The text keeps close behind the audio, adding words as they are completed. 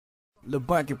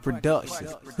Bunkey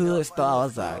Productions, Hood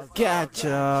Stars, I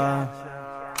gotcha.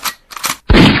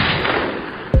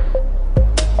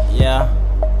 Yeah,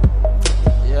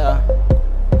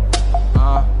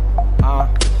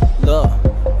 look,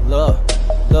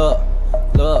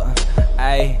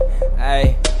 ayy.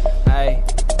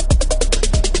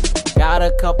 Got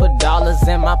a couple dollars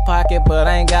in my pocket, but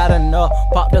I ain't got enough.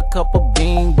 Popped a couple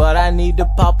beans, but I need to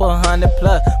pop 100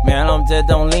 plus. Man, I'm just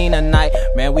don't lean tonight.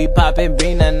 Man, we poppin'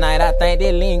 bean tonight. I think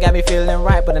that lean got me feeling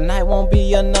right, but the night won't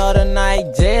be another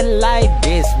night just like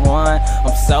this one.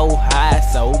 I'm so high,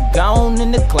 so gone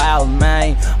in the clouds,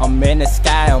 man. I'm in the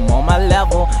sky, I'm on my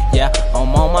level. Yeah,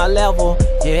 I'm on my level.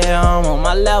 Yeah, I'm on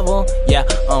my level. Yeah,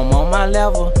 I'm on my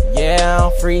level. Yeah,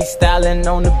 I'm freestyling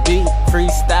on the beat,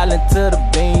 freestyling to the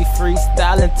beat,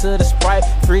 freestyling to the Sprite,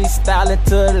 freestyling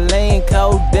to the lean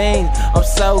codeine. I'm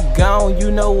so gone,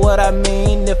 you know what I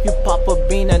mean. If you pop a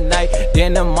bean tonight,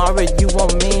 then tomorrow you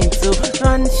want me to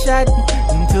unshot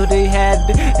until they had,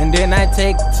 and then I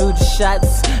take 2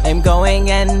 shots. I'm going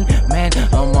in, man,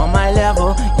 I'm on my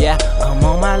level. Yeah, I'm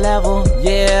on my level.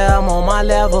 Yeah, I'm on my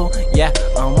level. Yeah,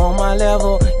 I'm on my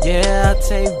level. Yeah, I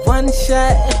take 1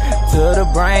 shot to the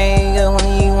brain,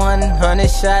 only 100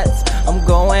 shots. I'm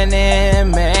going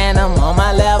in, man, I'm on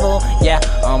my level. Yeah,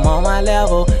 I'm on my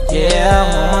level. Yeah,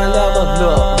 I'm on my level.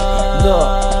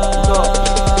 Look.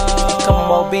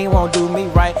 Come on, bean won't do me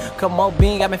right. Come on,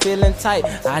 bean got me feeling tight.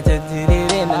 I just did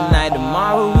it in the night.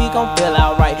 Tomorrow we gon' feel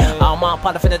alright. All my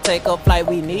partners finna take a flight.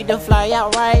 We need to fly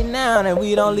out right now. And if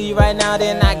we don't leave right now,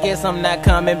 then I guess I'm not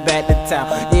coming back to town.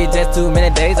 Yeah, just too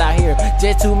many days out here.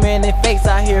 Just too many fakes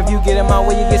out here. If you get in my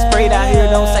way, you get sprayed out here.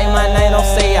 Don't say my name, don't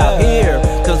say out here.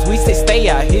 Cause we say stay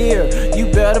out here. You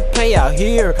better play out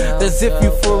here. Cause if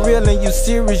you for real and you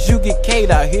serious, you get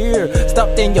K'd out here.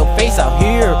 Stuffed in your face out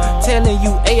here. Telling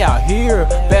you A out here.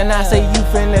 Better not say you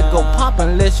finna go pop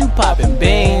unless you poppin'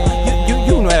 bean.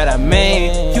 You know what I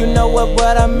mean. You know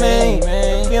what I mean.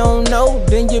 If you don't know,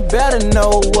 then you better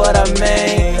know what I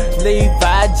mean.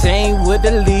 Levi Jean with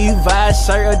the Levi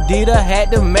shirt, Adidas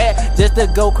had the mat just to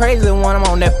go crazy when I'm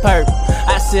on that perk.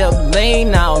 I sip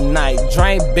lean all night,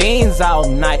 drink beans all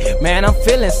night. Man, I'm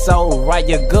feeling so right,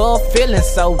 your girl feeling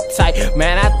so tight.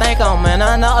 Man, I think I'm in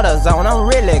another zone, I'm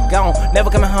really gone. Never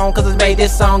coming home cause I made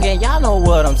this song, and y'all know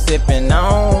what I'm sipping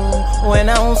on. When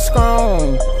I'm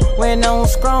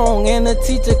strong in the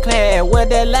teacher class, with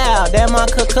that loud, that my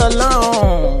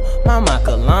cologne. My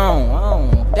cologne,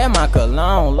 that my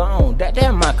cologne,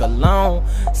 that my cologne.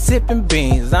 Sipping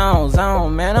beans,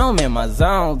 zone, man, I'm in my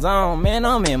zone, man,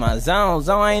 I'm in my zone,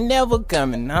 I ain't never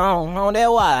coming home, that's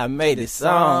why I made this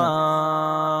song.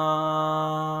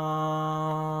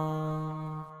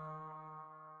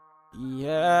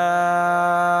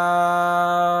 Yeah.